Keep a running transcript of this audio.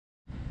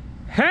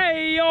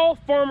Hey y'all,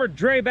 Farmer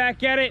Dre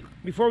back at it.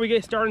 Before we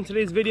get started in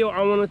today's video,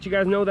 I want to let you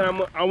guys know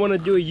that I want to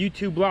do a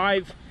YouTube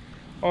live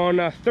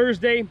on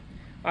Thursday.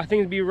 I think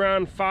it'll be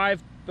around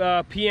 5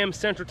 p.m.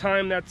 Central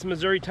Time. That's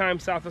Missouri time,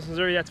 Southwest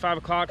Missouri. That's 5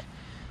 o'clock.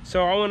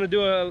 So I want to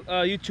do a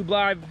YouTube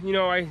live. You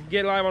know, I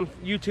get live on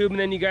YouTube, and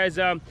then you guys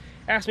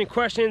ask me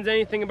questions,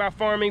 anything about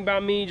farming,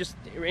 about me, just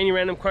any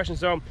random questions.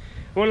 So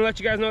I want to let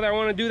you guys know that I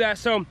want to do that.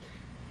 So,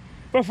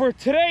 but for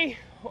today,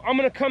 I'm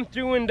gonna come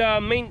through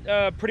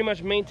and pretty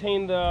much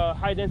maintain the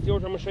high density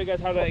orchard. I'm gonna show you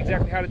guys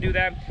exactly how to do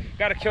that.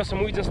 Gotta kill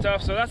some weeds and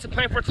stuff. So that's the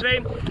plan for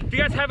today. If you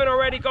guys haven't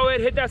already, go ahead,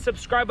 hit that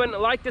subscribe button,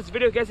 like this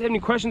video. If you guys have any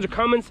questions or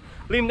comments,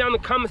 leave them down in the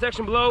comment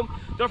section below.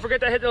 Don't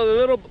forget to hit the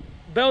little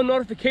bell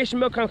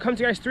notification bell. Come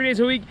to you guys 3 days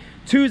a week,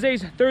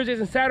 Tuesdays, Thursdays,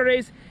 and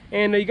Saturdays.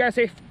 And you guys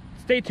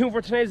stay tuned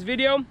for today's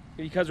video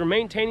because we're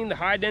maintaining the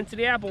high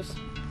density apples.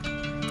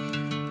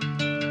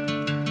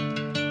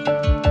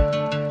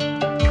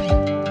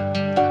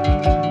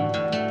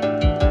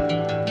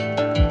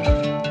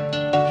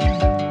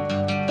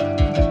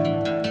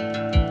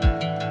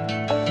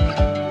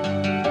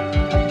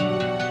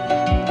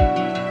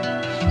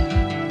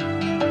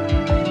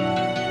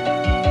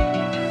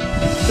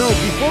 So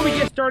before we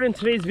get started in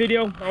today's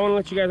video, I want to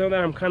let you guys know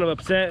that I'm kind of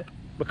upset,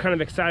 but kind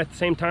of excited at the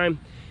same time.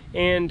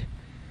 And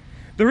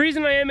the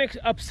reason I am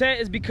upset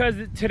is because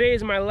today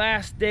is my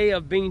last day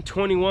of being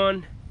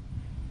 21.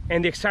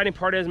 And the exciting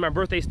part is my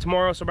birthday is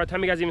tomorrow. So by the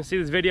time you guys even see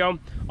this video,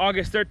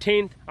 August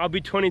 13th, I'll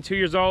be 22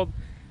 years old.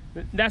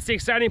 That's the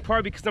exciting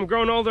part because I'm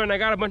growing older and I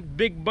got a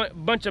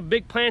bunch of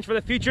big plans for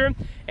the future.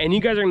 And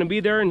you guys are going to be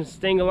there and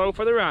staying along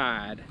for the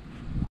ride.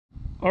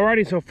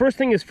 Alrighty, so first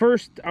thing is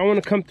first, I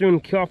want to come through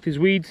and kill off these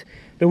weeds.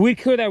 The weed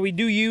killer that we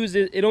do use,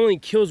 it only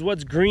kills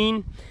what's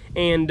green.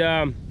 And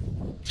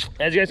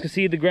as you guys can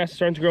see, the grass is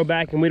starting to grow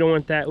back and we don't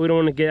want that. We don't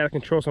want to get out of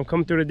control. So I'm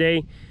coming through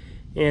today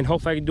and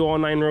hopefully I can do all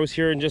 9 rows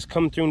here and just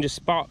come through and just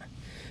spot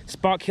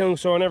killing.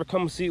 So I never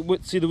come see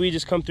the weed,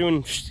 just come through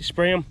and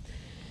spray them.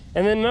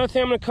 And then another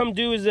thing I'm going to come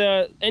do is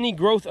any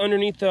growth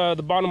underneath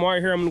the bottom wire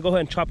here, I'm going to go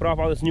ahead and chop it off,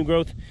 all this new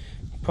growth,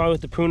 probably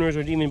with the pruners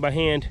or even by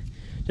hand.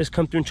 Just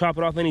come through and chop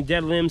it off, any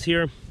dead limbs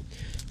here.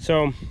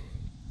 So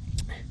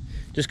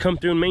just come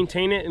through and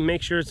maintain it and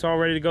make sure it's all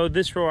ready to go.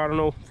 This row, I don't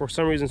know, for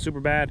some reason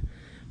super bad,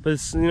 but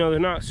it's, you know, they're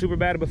not super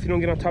bad, but if you don't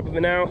get on top of it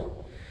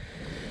now,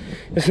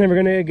 it's never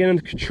gonna get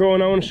under control.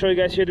 And I want to show you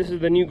guys here, this is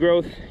the new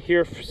growth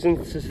here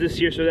since this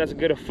year, so that's a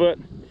good foot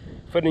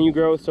of new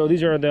growth. So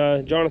these are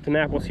the Jonathan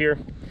apples here,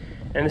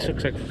 and this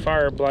looks like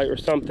fire blight or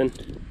something,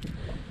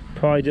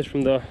 probably just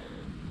from the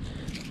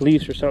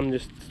leaves or something,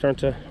 just starting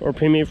to, or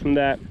maybe from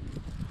that.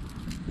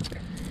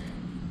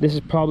 This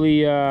is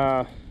probably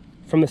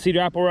from the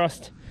cedar apple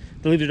rust.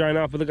 The leaves are drying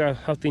off, but look how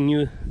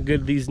healthy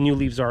good these new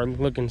leaves are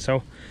looking.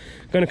 So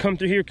gonna come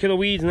through here, kill the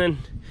weeds, and then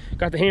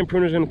got the hand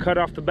pruners, gonna cut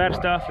off the bad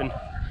stuff and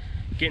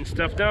getting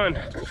stuff done.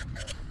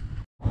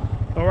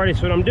 Alrighty,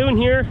 so what I'm doing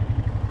here,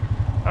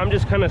 I'm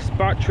just kind of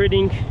spot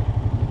treating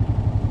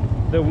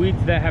the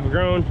weeds that have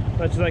grown,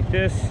 such like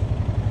this.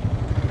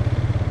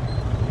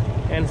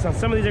 And so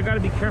some of these I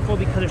gotta be careful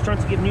because they're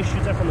starting to give new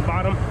shoots up on the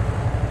bottom,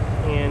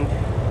 and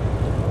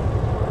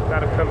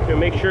gotta come through and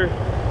make sure,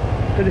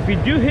 because if you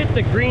do hit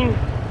the green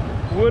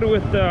wood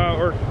with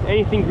or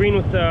anything green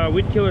with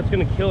weed killer, it's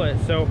gonna kill it.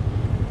 So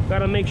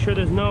gotta make sure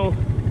there's no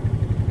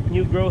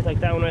new growth like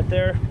that one right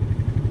there,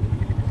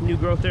 new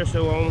growth there,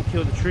 so I won't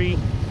kill the tree.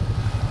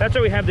 That's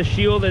why we have the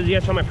shield, as you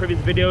guys saw in my previous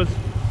videos,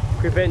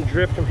 prevent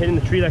drift from hitting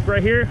the tree. Like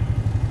right here,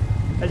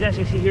 as you guys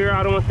can see here,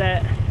 I don't want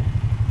that.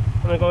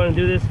 I'm gonna go ahead and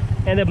do this.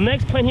 And the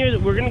next plan here is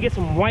we're gonna get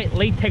some white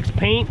latex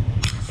paint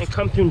and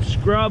come through and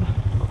scrub.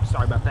 Oh,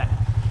 sorry about that.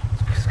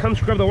 Come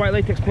scrub the white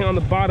latex paint on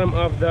the bottom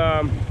of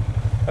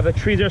the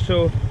trees there,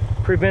 so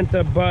prevent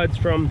the buds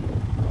from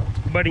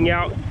budding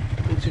out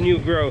into new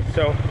growth.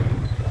 So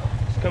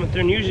just coming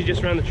through, and usually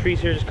just around the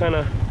trees here, just kind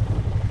of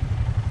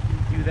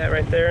do that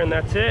right there, and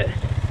that's it.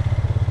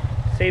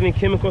 Saving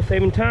chemicals,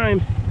 saving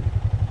time.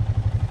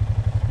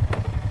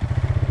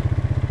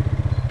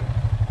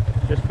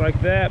 Just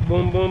like that,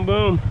 boom, boom,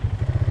 boom.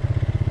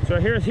 So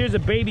here's a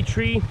baby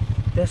tree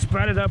that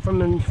sprouted up from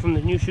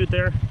the new shoot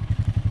there.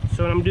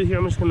 So what I'm gonna do here,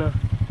 I'm just gonna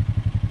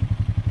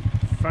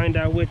find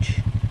out which,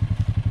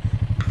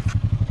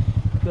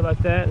 go like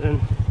that, and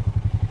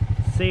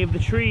save the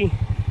tree.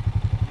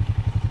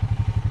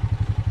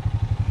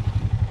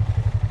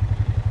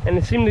 And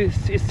it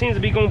seems to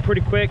be going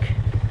pretty quick.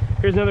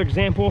 Here's another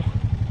example.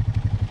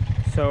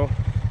 So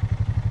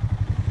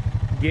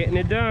getting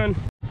it done.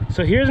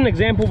 So here's an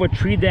example of a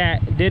tree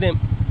that didn't,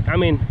 I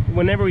mean,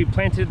 whenever we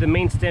planted, the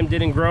main stem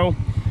didn't grow.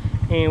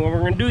 And what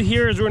we're gonna do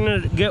here is we're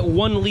gonna get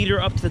 1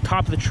 leader up to the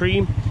top of the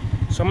tree.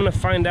 So I'm gonna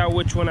find out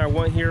which one I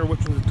want here,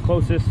 which one's the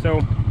closest.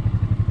 So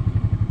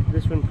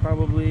this one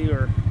probably,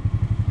 or,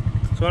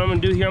 so what I'm gonna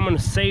do here, I'm gonna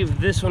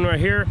save this one right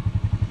here,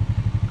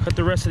 cut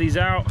the rest of these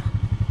out,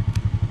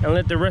 and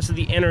let the rest of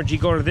the energy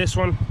go to this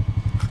one.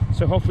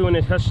 So hopefully when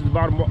it touches the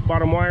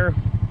bottom wire,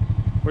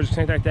 we're just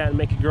gonna take like that and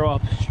make it grow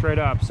up straight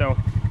up. So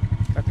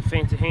got the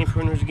fancy hand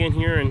pruners again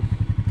here and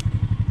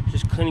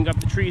just cleaning up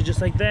the trees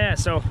just like that.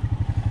 So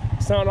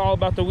it's not all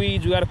about the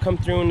weeds. We got to come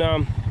through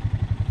and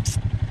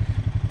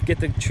get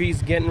the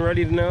trees getting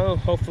ready to know.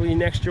 Hopefully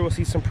next year we'll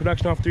see some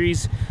production off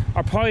these.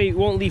 I probably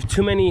won't leave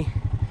too many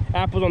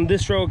apples on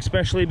this row,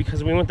 especially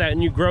because we want that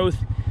new growth.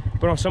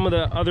 But on some of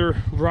the other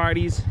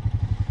varieties,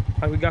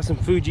 like we got some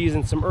Fujis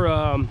and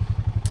some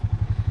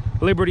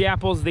Liberty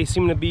apples, they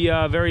seem to be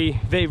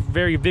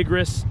very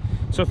vigorous.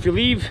 So if you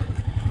leave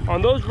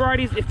on those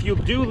varieties, if you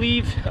do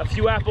leave a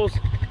few apples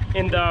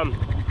in the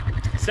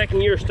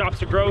second year, stops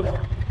the growth.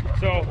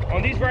 So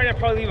on these varieties, I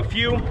probably leave a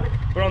few,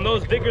 but on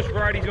those vigorous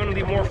varieties, you want to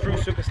leave more fruit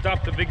so it can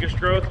stop the vigorous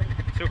growth,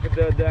 so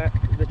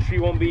the tree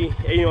won't be,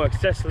 you know,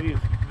 excessively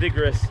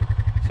vigorous.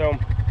 So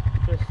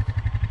just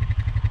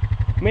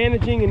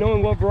managing and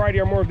knowing what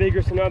variety are more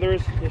vigorous than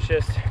others. It's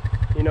just,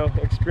 you know,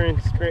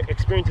 experience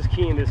is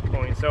key in this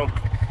point. So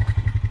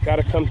got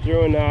to come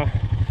through and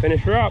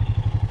finish her up.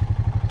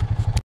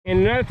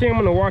 And another thing I'm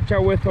going to watch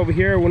out with over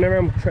here,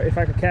 whenever if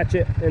I can catch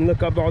it and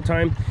look up all the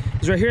time,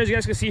 is right here. As you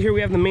guys can see here, we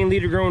have the main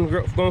leader going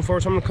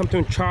forward. So I'm going to come through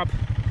and chop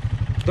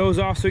those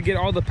off so we get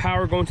all the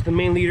power going to the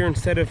main leader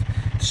instead of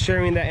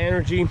sharing that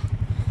energy.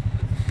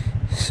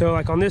 So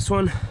like on this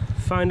one,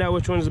 find out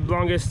which one is the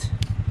longest,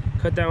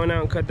 cut that one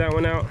out and cut that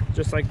one out,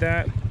 just like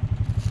that.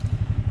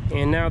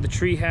 And now the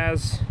tree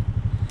has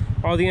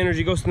all the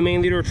energy goes to the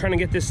main leader. We're trying to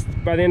get this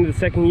by the end of the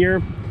second year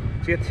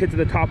to get hit to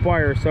the top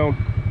wire. So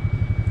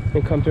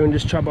and come through and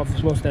just chop off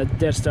most of that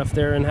dead stuff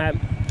there and have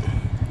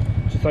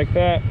just like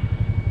that.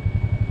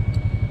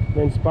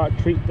 Then spot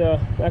treat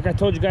like I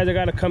told you guys, I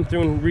got to come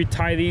through and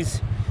retie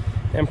these.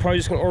 I'm probably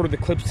just gonna order the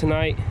clips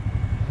tonight,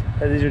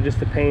 as these are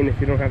just a pain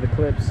if you don't have the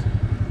clips.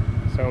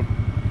 So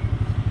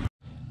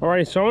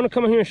alright, so I want to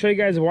come in here and show you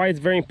guys why it's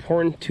very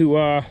important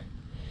to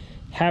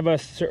have a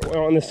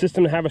on the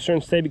system to have a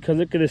certain state, because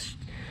look at this,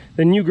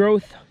 the new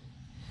growth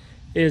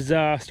is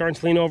starting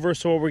to lean over.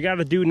 So what we got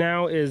to do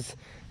now is,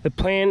 the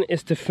plan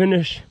is to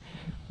finish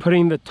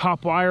putting the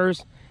top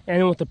wires,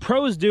 and what the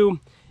pros do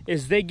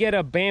is they get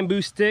a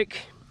bamboo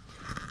stick,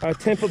 a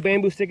 10-foot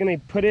bamboo stick, and they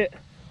put it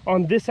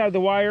on this side of the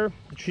wire.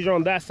 The trees are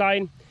on that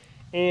side,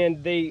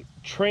 and they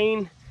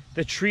train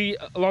the tree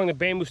along the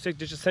bamboo stick,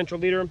 just a central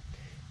leader,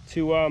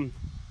 to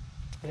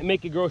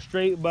make it grow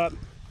straight. But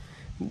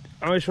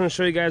I just want to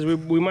show you guys,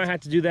 we might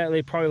have to do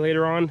that probably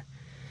later on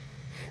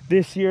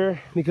this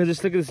year, because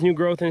just look at this new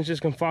growth and it's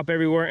just gonna flop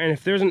everywhere. And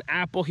if there's an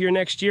apple here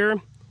next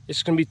year,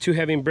 it's gonna be too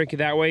heavy and break it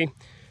that way.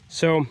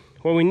 So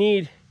what we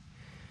need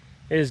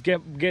is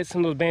get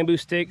some of those bamboo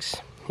sticks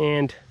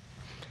and,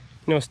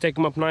 you know, stake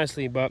them up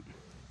nicely. But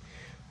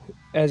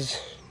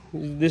as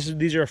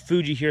these are a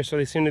Fuji here, so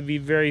they seem to be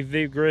very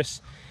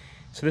vigorous.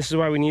 So this is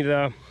why we need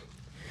to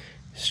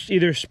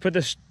either put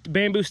the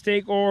bamboo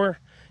stake or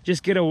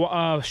just get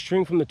a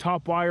string from the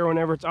top wire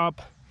whenever it's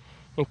up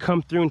and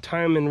come through in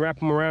time and wrap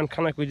them around, kind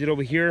of like we did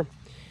over here.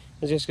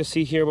 As you guys can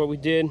see here, what we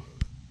did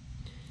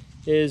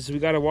is we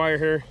got a wire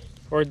here,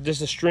 or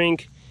just a string,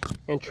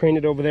 and train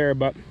it over there.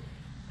 But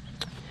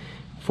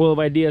full of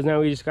ideas now,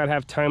 we just gotta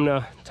have time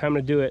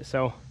to do it.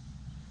 So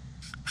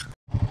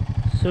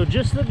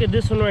just look at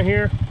this one right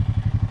here.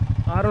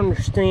 I don't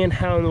understand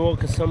how in the world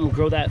can something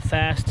grow that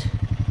fast.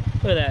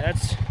 Look at that,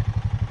 that's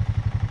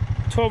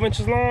 12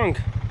 inches long,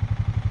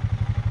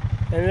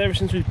 and ever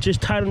since we've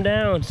just tied them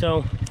down,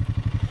 so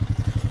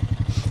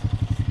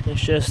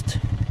it's just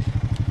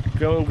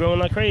growing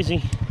like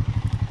crazy.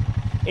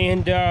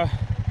 And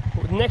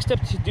next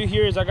step to do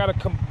here is I gotta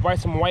come buy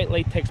some white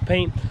latex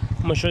paint.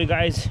 I'm gonna show you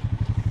guys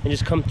and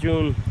just come through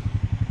and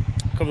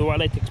cover the white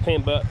latex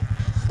paint. But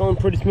going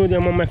pretty smoothly.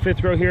 I'm on my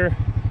 5th row here,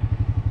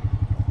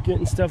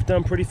 getting stuff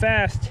done pretty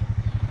fast.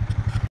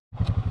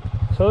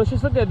 So let's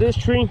just look at this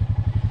tree.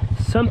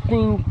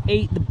 Something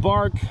ate the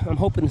bark. I'm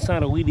hoping it's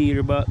not a weed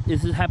eater, but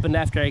this has happened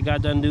after I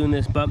got done doing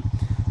this. But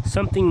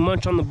something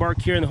munched on the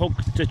bark here, and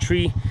the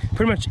tree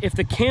pretty much, if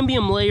the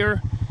cambium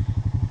layer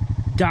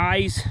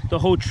dies, the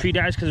whole tree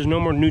dies, because there's no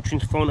more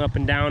nutrients flowing up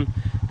and down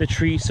the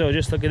tree. So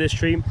just look at this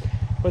tree.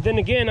 But then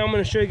again, I'm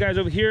going to show you guys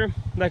over here,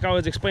 like I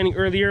was explaining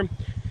earlier,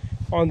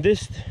 on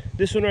this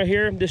one right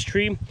here, this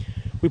tree,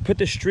 we put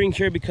the string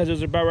here because it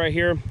was about right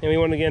here, and we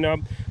want to get up.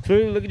 So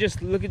look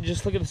at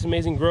this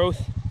amazing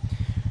growth.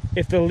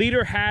 If the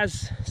leader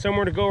has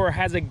somewhere to go or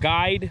has a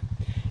guide,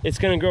 it's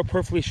going to grow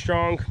perfectly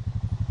strong,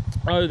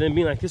 other than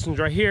being like this one's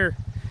right here,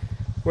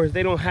 whereas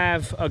they don't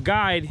have a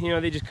guide, you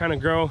know, they just kind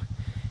of grow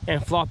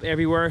and flop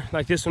everywhere.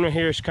 Like this one right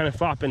here is kind of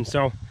flopping.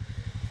 So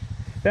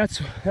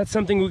that's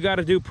something we got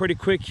to do pretty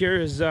quick here,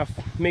 is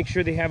make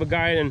sure they have a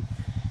guide, and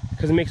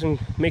because it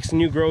makes the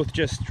new growth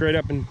just straight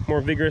up and more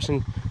vigorous.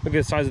 And look at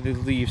the size of these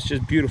leaves,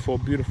 just beautiful,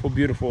 beautiful,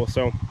 beautiful.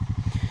 So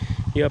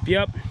yep.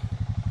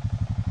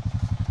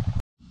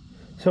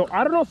 So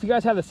I don't know if you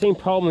guys have the same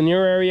problem in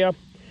your area,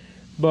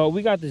 but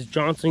we got this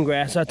Johnson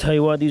grass. I'll tell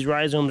you what, these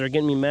rhizomes are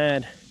getting me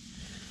mad.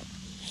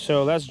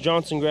 So that's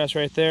Johnson grass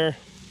right there.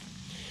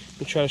 Let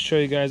me try to show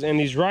you guys. And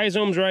these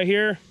rhizomes right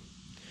here,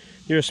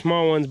 they're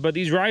small ones, but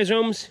these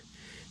rhizomes,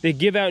 they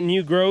give out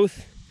new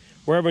growth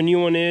wherever a new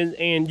one is.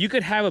 And you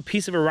could have a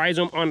piece of a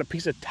rhizome on a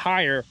piece of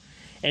tire,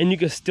 and you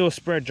can still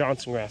spread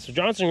Johnson grass. So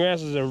Johnson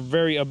grass is a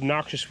very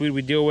obnoxious weed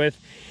we deal with.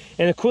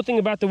 And the cool thing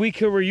about the weed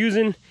killer we're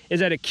using is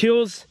that it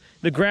kills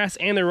the grass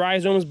and the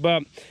rhizomes,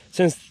 but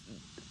since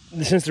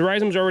the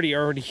rhizomes are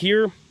already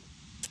here,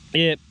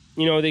 they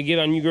get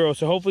on new growth.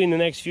 So hopefully in the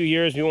next few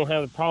years we won't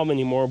have the problem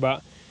anymore.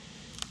 But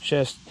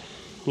just,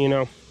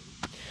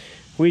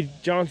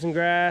 Johnson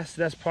grass,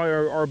 that's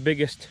probably our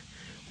biggest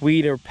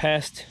weed or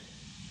pest.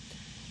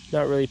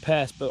 Not really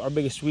pest, but our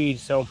biggest weed.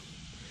 So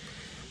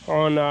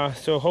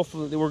so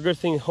hopefully we're good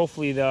thing.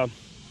 Hopefully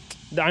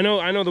I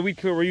know the weed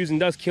killer we're using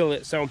does kill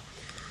it. So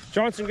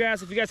Johnson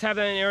grass, if you guys have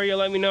that in the area,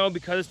 let me know,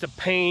 because it's a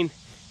pain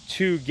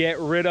to get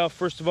rid of,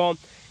 first of all.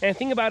 And the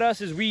thing about us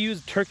is we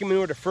use turkey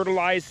manure to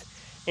fertilize,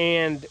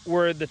 and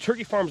where the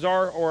turkey farms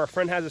are, or a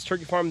friend has this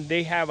turkey farm,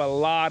 they have a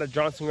lot of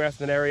Johnson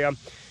grass in that area.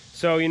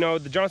 So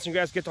the Johnson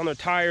grass gets on their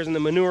tires and the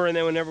manure, and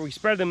then whenever we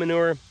spread the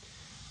manure,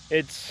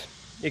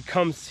 it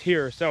comes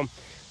here. So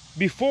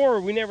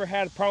before, we never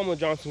had a problem with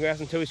Johnson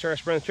grass until we started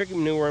spreading the turkey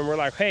manure, and we're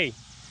like, hey,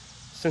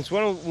 since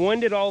when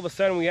did all of a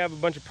sudden we have a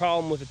bunch of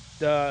problem with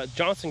the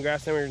Johnson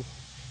grass? And we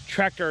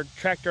tracked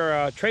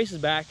our traces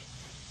back,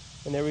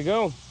 and there we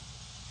go.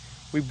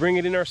 We bring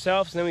it in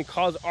ourselves, and then we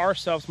cause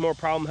ourselves more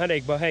problem,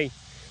 headache. But hey,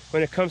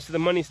 when it comes to the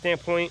money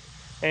standpoint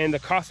and the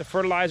cost of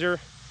fertilizer,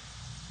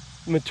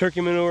 turkey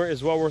manure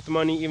is well worth the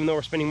money. Even though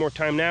we're spending more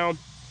time now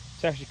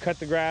to actually cut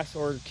the grass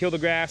or kill the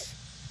grass,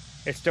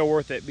 it's still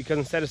worth it, because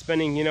instead of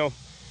spending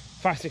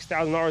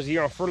 $5,000-$6,000 a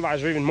year on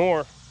fertilizer, even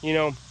more,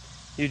 you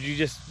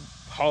just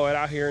haul it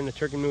out here, and the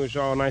turkey manure is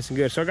all nice and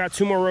good. So I got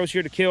 2 more rows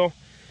here to kill,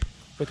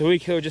 but the weed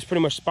killer just pretty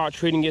much spot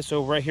treating it.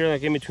 So right here,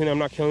 like in between, I'm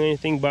not killing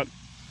anything. But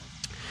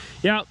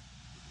yeah,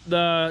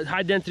 the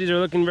high densities are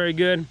looking very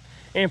good.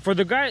 And for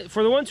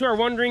the ones who are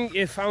wondering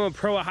if I'm a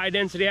pro at high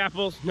density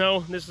apples,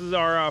 no, this is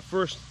our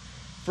first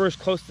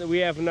close that we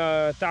have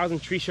 1,000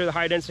 trees here, the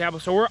high density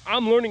apples. So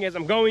I'm learning as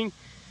I'm going.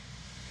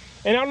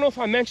 And I don't know if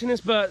I mentioned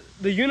this, but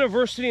the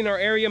university in our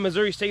area,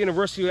 Missouri State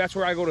University, that's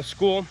where I go to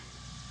school.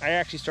 I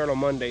actually start on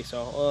Monday,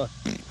 so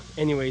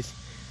anyways,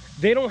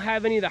 they don't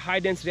have any of the high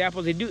density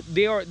apples. They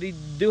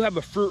do have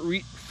a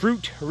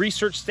fruit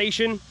research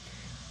station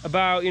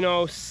about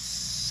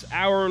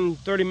hour and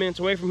 30 minutes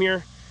away from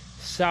here,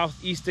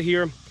 southeast of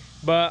here.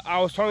 But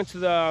I was talking to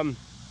the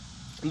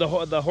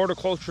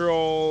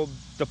horticultural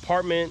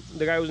department,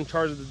 the guy who was in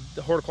charge of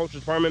the horticulture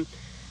department,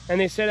 and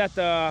they said that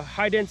the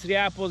high density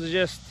apples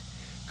just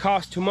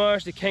cost too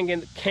much. They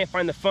can't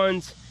find the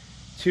funds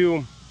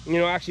to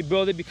actually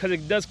build it, because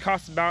it does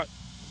cost about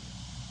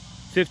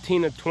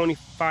 $15,000 to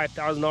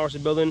 $25,000 to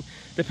build in.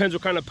 Depends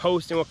what kind of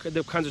post and what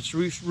the kinds of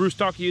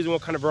rootstock you use and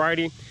what kind of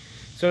variety.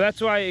 So that's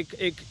why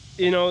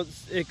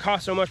it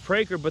costs so much per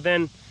acre. But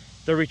then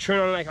the return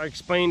on, like I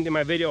explained in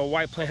my video,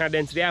 white plant high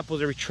density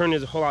apples, the return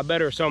is a whole lot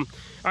better. So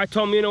I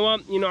told them,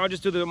 I'll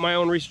just do my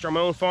own research on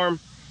my own farm,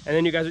 and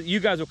then you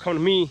guys will come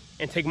to me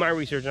and take my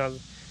research, and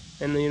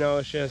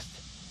it's just.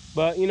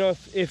 But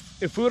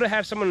if we would have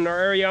had someone in our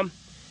area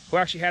who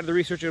actually had the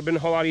research, it would have been a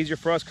whole lot easier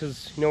for us,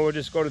 because we'll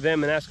just go to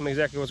them and ask them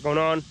exactly what's going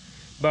on.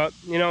 But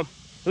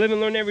live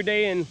and learn every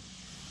day, and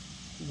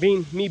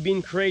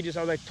being courageous,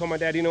 I told my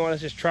dad,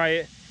 let's just try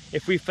it.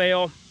 If we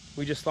fail,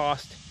 we just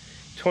lost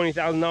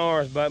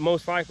 $20,000, but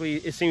most likely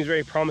it seems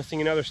very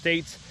promising in other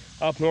states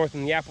up north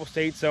in the apple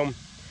states. So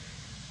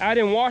out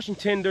in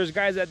Washington, there's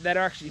guys that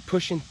are actually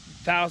pushing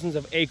thousands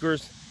of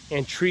acres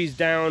and trees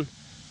down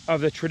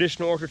of the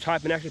traditional orchard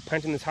type, and actually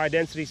planting this high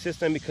density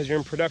system, because you're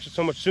in production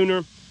so much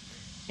sooner.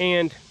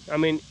 And I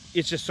mean,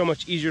 it's just so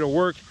much easier to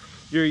work.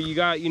 You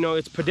got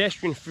it's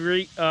pedestrian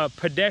friendly.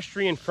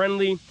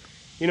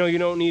 You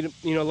don't need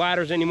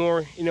ladders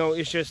anymore.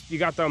 It's just you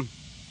got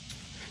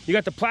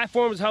the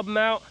platforms to help them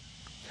out.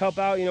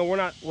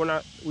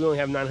 We only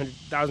have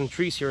 900,000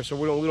 trees here, so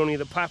we don't need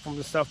the platforms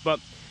and stuff. But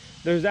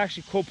there's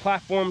actually cool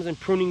platforms and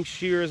pruning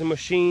shears and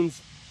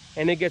machines,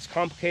 and it gets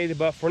complicated.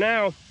 But for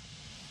now,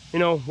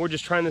 we're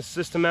just trying this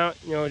system out.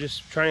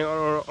 Just trying it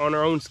on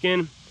our own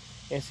skin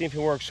and see if it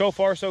works. So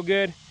far, so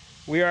good.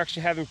 We are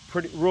actually having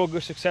real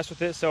good success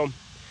with it. So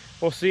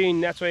we'll see,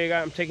 and that's why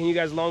I'm taking you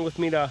guys along with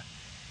me to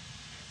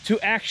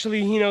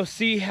actually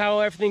see how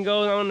everything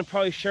goes. I'm gonna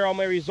probably share all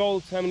my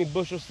results, how many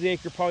bushels to the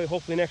acre. Probably,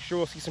 hopefully next year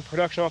we'll see some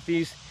production off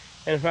these,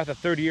 and it's not the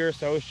third year.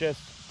 So it's just,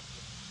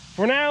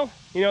 for now,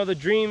 the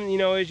dream,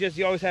 is just,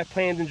 you always have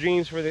plans and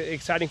dreams for the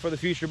exciting for the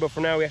future. But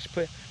for now, we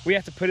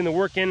have to put in the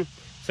work in.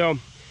 So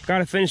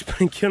gotta finish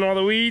killing all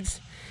the weeds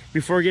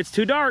before it gets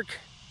too dark.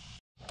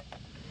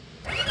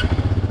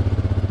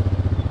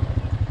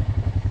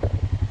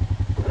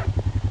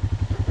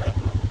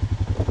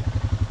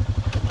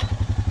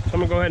 So I'm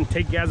gonna go ahead and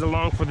take you guys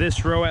along for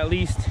this row at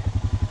least.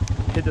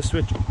 Hit the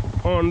switch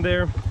on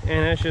there,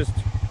 and it's just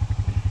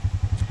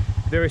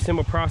very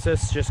simple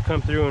process. Just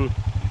come through and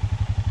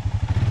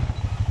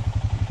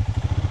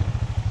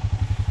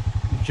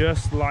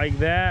just like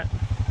that.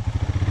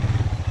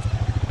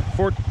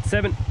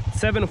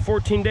 7 to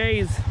 14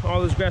 days,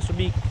 all this grass will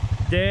be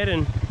dead.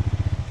 And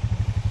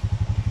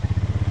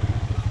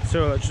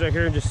so just right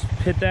here, just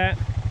hit that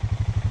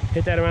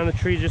around the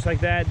trees just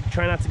like that.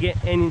 Try not to get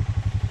any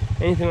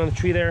anything on the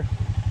tree there.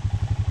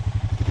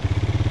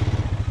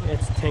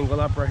 It's tangled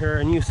up right here.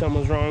 I knew something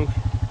was wrong.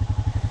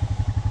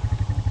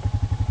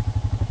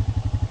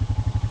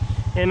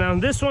 And on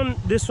this one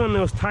it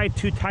was tied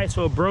too tight,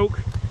 so it broke.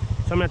 So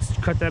I'm gonna have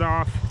to cut that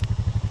off.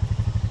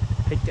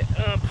 Pick that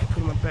up, put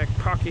it in my back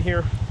pocket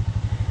here,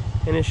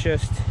 and it's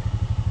just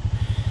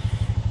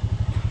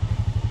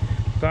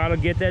gotta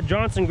get that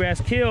Johnson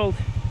grass killed.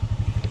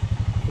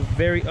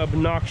 Very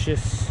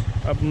obnoxious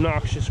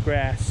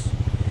grass.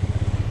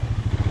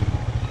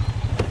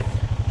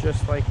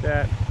 Just like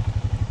that.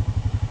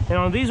 And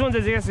on these ones,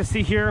 as you guys can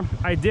see here,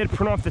 I did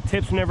prune off the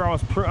tips whenever I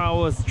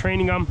was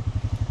training them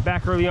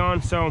back early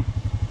on, so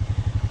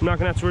I'm not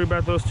gonna have to worry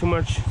about those too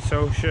much.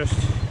 So it's just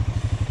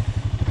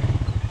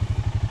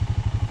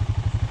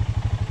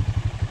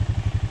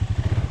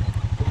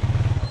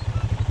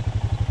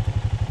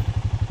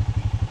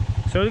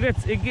so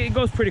it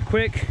goes pretty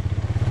quick.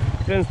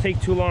 It doesn't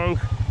take too long.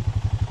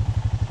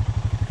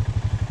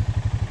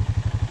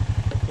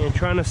 And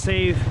trying to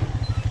save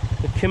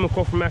the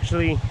chemical from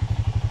actually,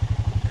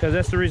 because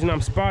that's the reason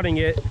I'm spotting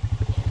it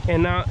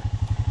and not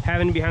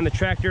having it behind the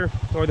tractor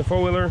or the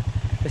four-wheeler.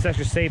 It's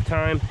actually save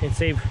time and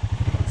save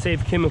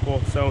chemical.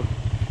 So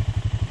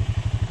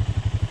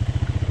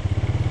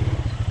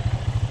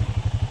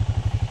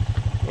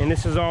and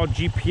this is all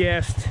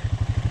GPSed,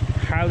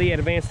 highly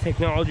advanced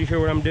technology here.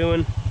 What I'm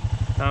doing,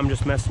 I'm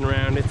just messing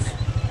around. It's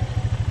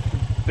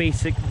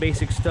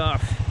basic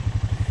stuff.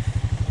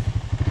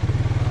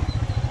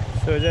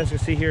 So as you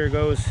can see here, it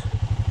goes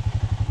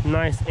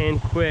nice and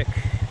quick.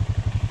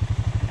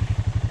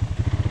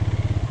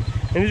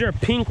 And these are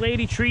pink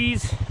lady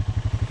trees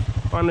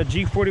on the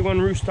G41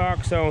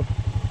 rootstock. So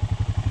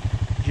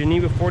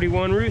Geneva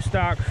 41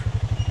 rootstock.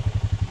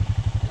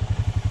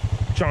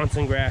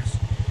 Johnson grass.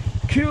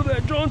 Kill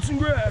that Johnson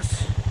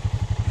grass.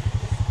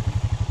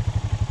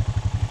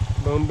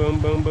 Boom, boom,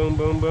 boom, boom,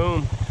 boom,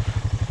 boom.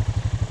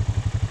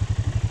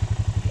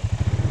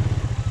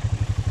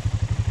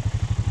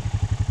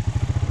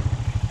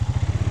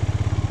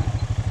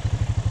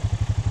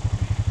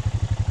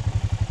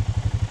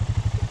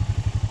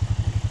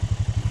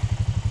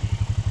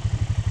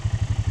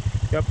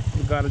 Yep,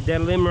 we got a dead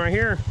limb right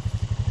here.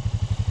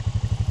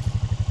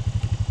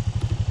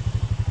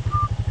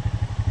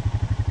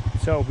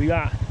 So we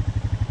got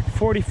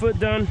 40 foot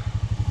done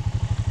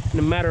in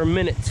a matter of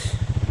minutes.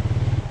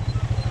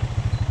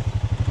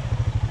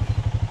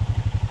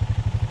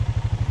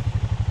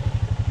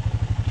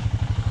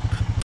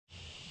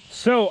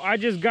 So I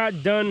just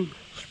got done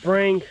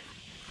spraying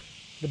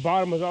the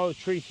bottom of all the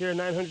trees here.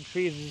 900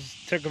 trees.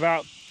 This took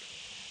about a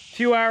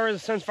few hours. The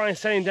sun's finally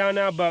setting down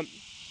now, but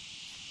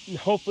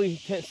hopefully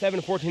 7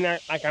 to 14,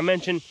 like I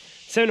mentioned,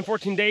 7 to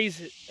 14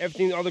 days,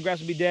 everything, all the grass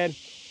will be dead.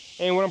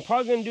 And what I'm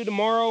probably gonna do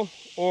tomorrow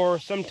or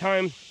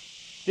sometime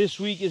this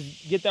week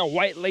is get that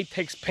white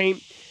latex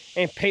paint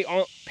and paint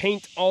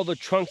all the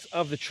trunks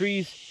of the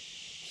trees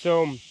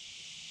so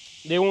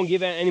they won't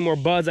give out any more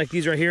buds like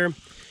these right here.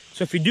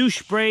 So if you do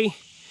spray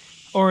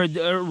or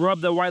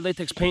rub the white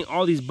latex paint,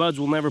 all these buds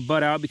will never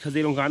bud out because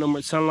they don't got no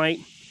more sunlight.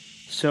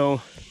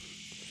 So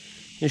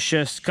it's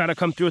just gotta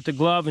come through with the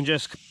glove and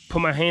just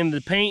put my hand in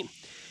the paint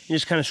and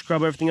just kind of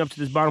scrub everything up to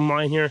this bottom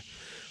line here,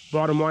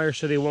 bottom wire,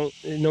 so they won't,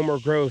 no more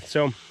growth.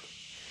 So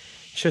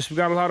it's just, we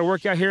got a lot of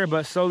work out here,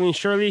 but slowly and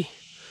surely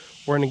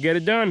we're gonna get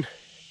it done.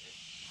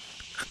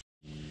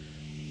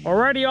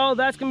 Alrighty, y'all,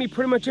 that's gonna be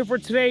pretty much it for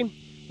today.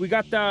 We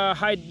got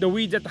the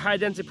weeds at the high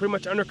density pretty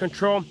much under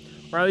control,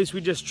 or at least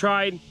we just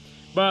tried.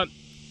 But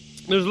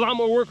there's a lot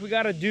more work we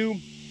gotta do,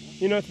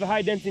 you know, to the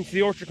high density, to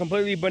the orchard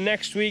completely. But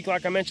next week,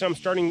 like I mentioned,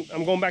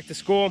 I'm going back to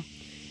school,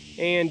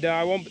 and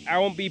I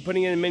won't be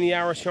putting in many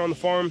hours here on the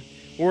farm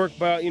work.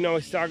 But you know,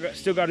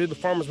 still got to do the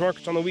farmers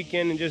markets on the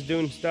weekend and just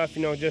doing stuff.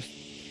 You know, just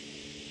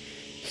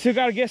still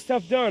got to get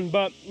stuff done.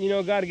 But you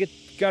know, got to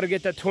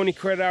get that 20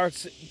 credit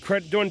hours,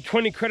 doing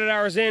 20 credit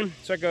hours in,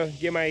 so I can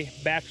get my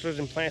bachelor's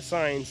in plant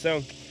science. So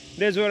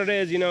it is what it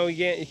is. You know,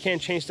 you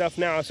can't change stuff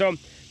now. So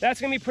that's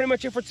gonna be pretty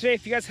much it for today.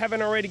 If you guys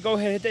haven't already, go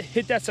ahead and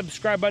hit that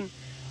subscribe button.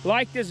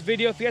 Like this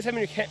video. If you guys have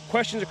any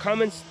questions or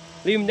comments,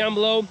 leave them down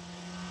below.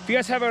 If you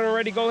guys haven't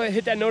already, go ahead and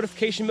hit that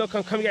notification bell.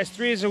 Come you guys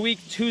 3 days a week,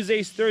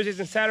 Tuesdays, Thursdays,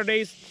 and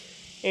Saturdays.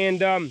 And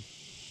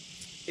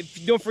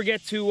don't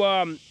forget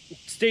to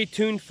stay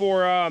tuned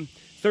for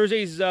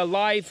Thursday's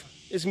live.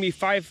 It's gonna be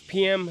 5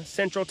 p.m.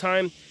 Central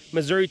Time,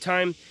 Missouri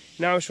time.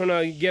 Now I just want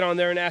to get on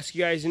there and ask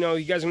you guys. You know,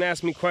 you guys are gonna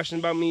ask me questions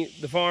about me,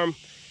 the farm.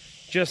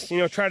 Just, you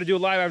know, try to do it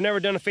live. I've never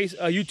done a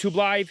YouTube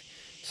live,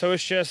 so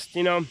it's just,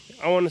 you know,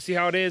 I want to see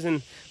how it is,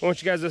 and I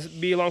want you guys to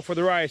be along for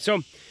the ride. So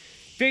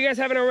if you guys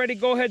haven't already,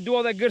 go ahead and do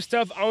all that good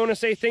stuff. I want to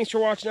say thanks for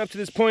watching up to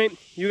this point.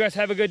 You guys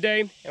have a good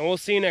day, and we'll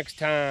see you next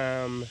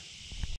time.